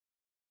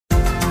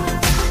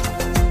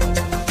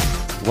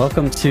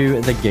Welcome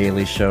to The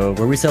Gaily Show,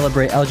 where we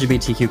celebrate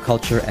LGBTQ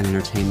culture and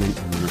entertainment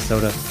in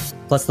Minnesota,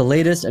 plus the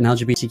latest in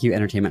LGBTQ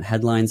entertainment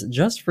headlines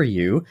just for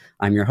you.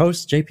 I'm your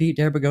host, JP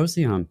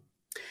Darbogosian.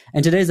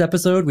 In today's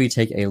episode, we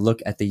take a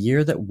look at the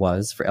year that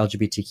was for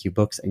LGBTQ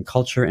books and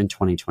culture in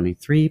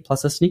 2023,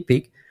 plus a sneak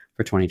peek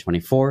for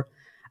 2024.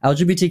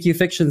 LGBTQ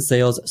fiction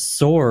sales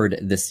soared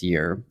this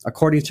year.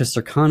 According to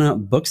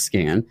Circana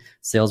BookScan,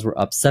 sales were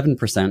up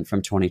 7%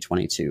 from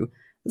 2022.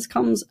 This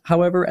comes,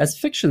 however, as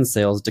fiction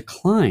sales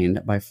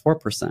declined by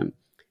 4%.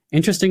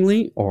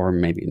 Interestingly, or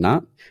maybe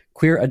not,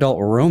 queer adult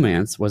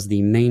romance was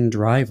the main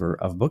driver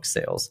of book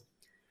sales.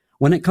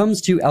 When it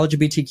comes to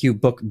LGBTQ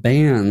book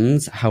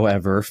bans,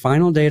 however,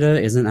 final data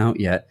isn't out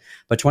yet,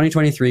 but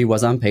 2023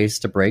 was on pace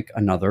to break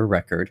another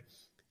record.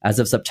 As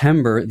of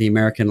September, the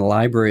American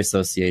Library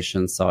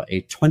Association saw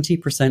a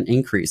 20%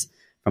 increase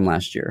from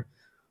last year.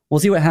 We'll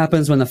see what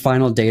happens when the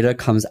final data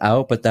comes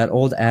out, but that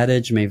old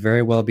adage may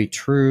very well be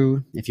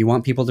true. If you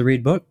want people to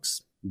read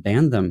books,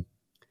 ban them.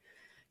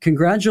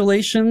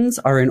 Congratulations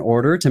are in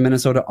order to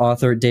Minnesota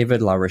author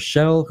David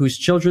LaRochelle, whose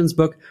children's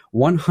book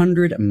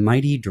 100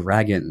 Mighty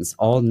Dragons,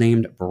 all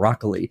named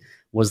Broccoli,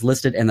 was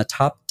listed in the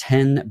top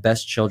 10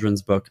 best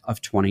children's book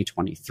of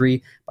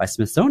 2023 by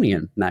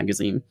Smithsonian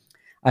Magazine.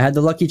 I had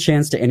the lucky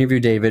chance to interview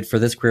David for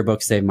This Queer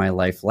Book Saved My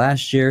Life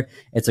last year.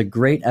 It's a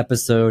great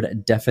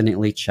episode.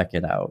 Definitely check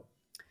it out.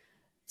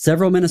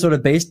 Several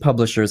Minnesota-based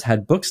publishers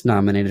had books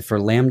nominated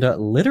for Lambda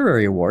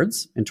Literary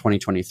Awards in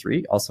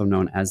 2023, also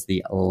known as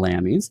the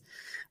LAMMYs.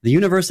 The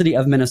University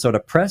of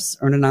Minnesota Press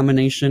earned a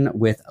nomination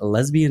with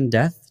Lesbian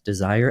Death,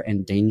 Desire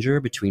and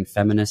Danger Between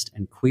Feminist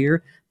and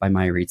Queer by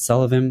Maya Reed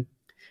Sullivan.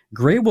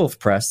 Grey Wolf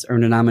Press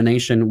earned a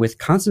nomination with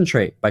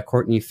Concentrate by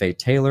Courtney Faye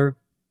Taylor.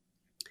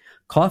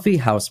 Coffee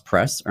House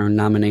Press earned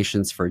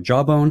nominations for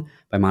Jawbone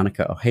by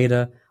Monica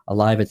Ojeda,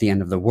 Alive at the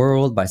End of the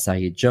World by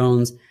Saeed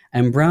Jones,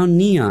 and Brown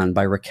Neon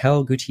by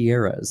Raquel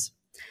Gutierrez.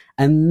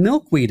 And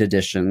Milkweed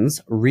Editions,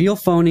 Real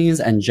Phonies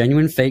and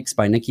Genuine Fakes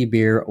by Nikki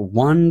Beer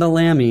won the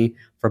Lammy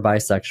for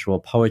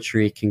bisexual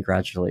poetry.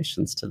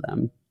 Congratulations to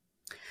them.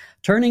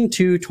 Turning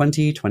to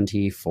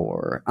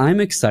 2024,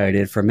 I'm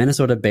excited for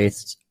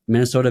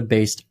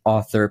Minnesota-based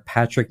author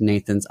Patrick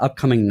Nathan's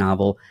upcoming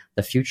novel,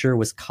 The Future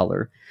Was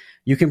Color.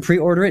 You can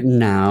pre-order it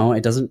now.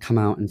 It doesn't come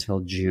out until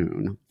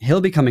June.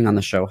 He'll be coming on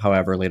the show,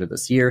 however, later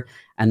this year.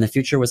 And The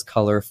Future Was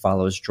Color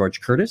follows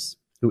George Curtis,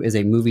 who is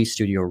a movie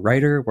studio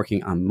writer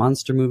working on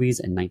monster movies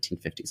in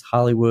 1950s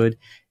Hollywood.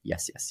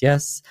 Yes, yes,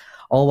 yes.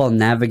 All while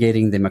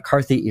navigating the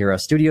McCarthy-era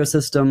studio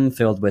system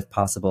filled with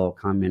possible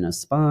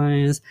communist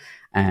spies.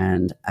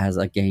 And as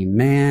a gay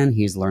man,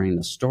 he's learning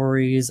the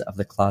stories of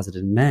the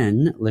closeted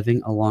men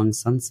living along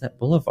Sunset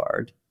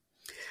Boulevard.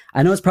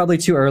 I know it's probably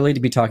too early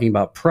to be talking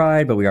about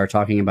Pride, but we are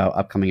talking about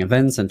upcoming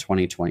events in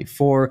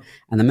 2024.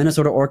 And the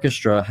Minnesota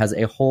Orchestra has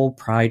a whole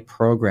Pride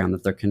program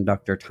that their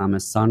conductor,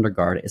 Thomas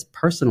Sondergaard, is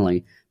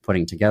personally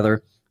putting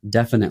together.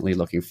 Definitely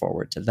looking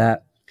forward to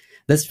that.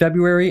 This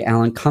February,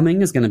 Alan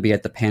Cumming is going to be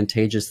at the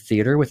Pantages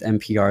Theater with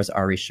NPR's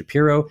Ari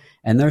Shapiro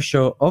and their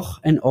show Och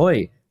and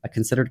Oi, a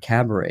considered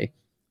cabaret.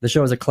 The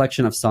show is a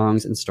collection of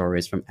songs and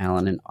stories from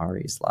Alan and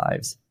Ari's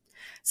lives.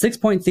 Six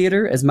Point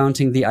Theater is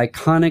mounting the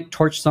iconic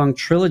Torch Song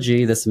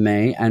Trilogy this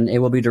May, and it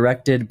will be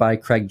directed by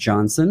Craig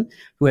Johnson,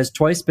 who has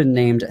twice been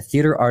named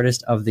Theater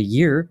Artist of the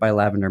Year by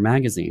Lavender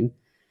Magazine.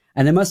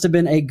 And it must have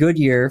been a good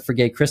year for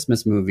gay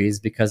Christmas movies,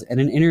 because in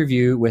an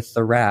interview with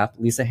The Wrap,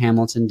 Lisa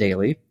Hamilton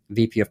Daly,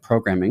 VP of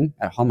Programming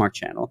at Hallmark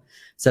Channel,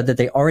 said that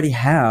they already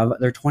have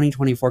their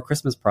 2024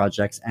 Christmas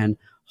projects, and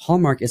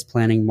Hallmark is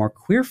planning more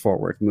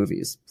queer-forward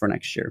movies for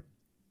next year.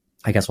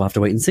 I guess we'll have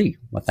to wait and see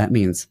what that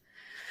means.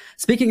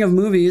 Speaking of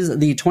movies,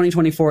 the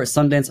 2024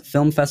 Sundance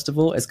Film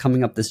Festival is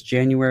coming up this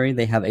January.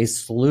 They have a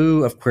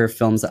slew of queer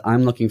films that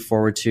I'm looking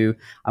forward to.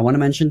 I want to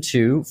mention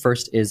two.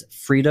 First is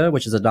Frida,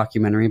 which is a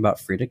documentary about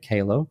Frida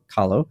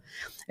Kahlo.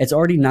 It's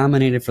already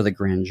nominated for the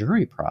Grand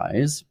Jury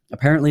Prize.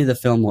 Apparently, the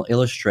film will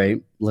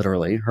illustrate,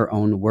 literally, her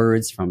own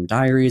words from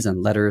diaries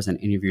and letters and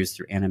interviews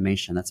through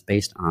animation that's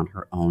based on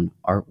her own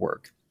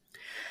artwork.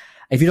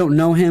 If you don't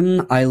know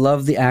him, I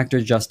love the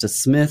actor Justice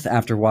Smith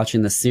after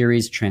watching the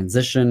series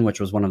Transition, which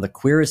was one of the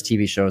queerest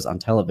TV shows on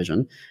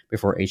television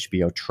before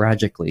HBO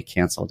tragically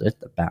canceled it,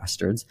 the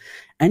bastards.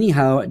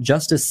 Anyhow,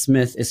 Justice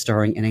Smith is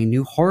starring in a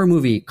new horror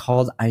movie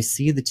called I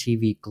See the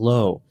TV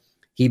Glow.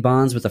 He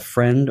bonds with a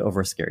friend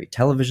over a scary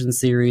television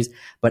series,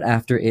 but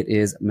after it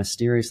is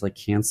mysteriously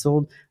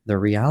canceled, the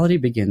reality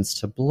begins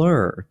to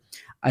blur.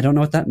 I don't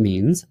know what that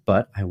means,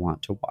 but I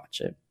want to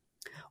watch it.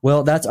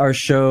 Well, that's our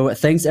show.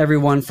 Thanks,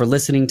 everyone, for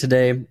listening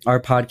today. Our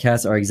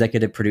podcasts are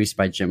executive produced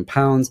by Jim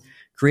Pounds,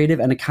 creative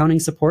and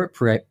accounting support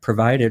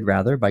provided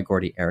by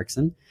Gordy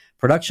Erickson,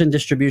 production,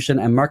 distribution,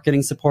 and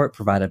marketing support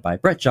provided by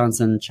Brett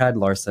Johnson, Chad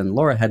Larson,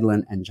 Laura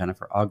Hedlund, and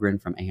Jennifer Ogren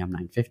from AM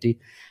 950.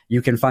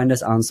 You can find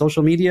us on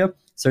social media.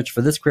 Search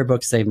for This Queer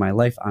Book Saved My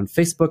Life on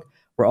Facebook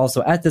We're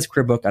also at This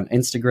Queer Book on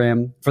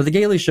Instagram. For The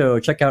Gaily Show,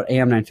 check out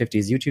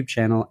AM950's YouTube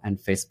channel and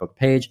Facebook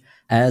page.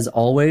 As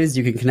always,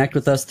 you can connect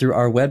with us through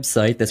our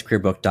website,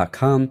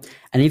 thisqueerbook.com.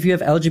 And if you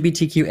have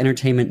LGBTQ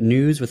entertainment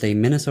news with a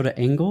Minnesota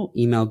angle,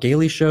 email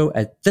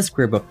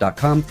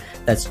gailyshow@thisqueerbook.com.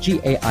 That's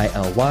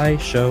GAILY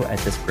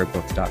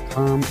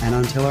show@thisqueerbook.com. And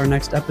until our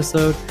next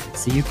episode,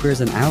 see you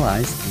queers and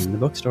allies in the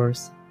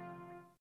bookstores.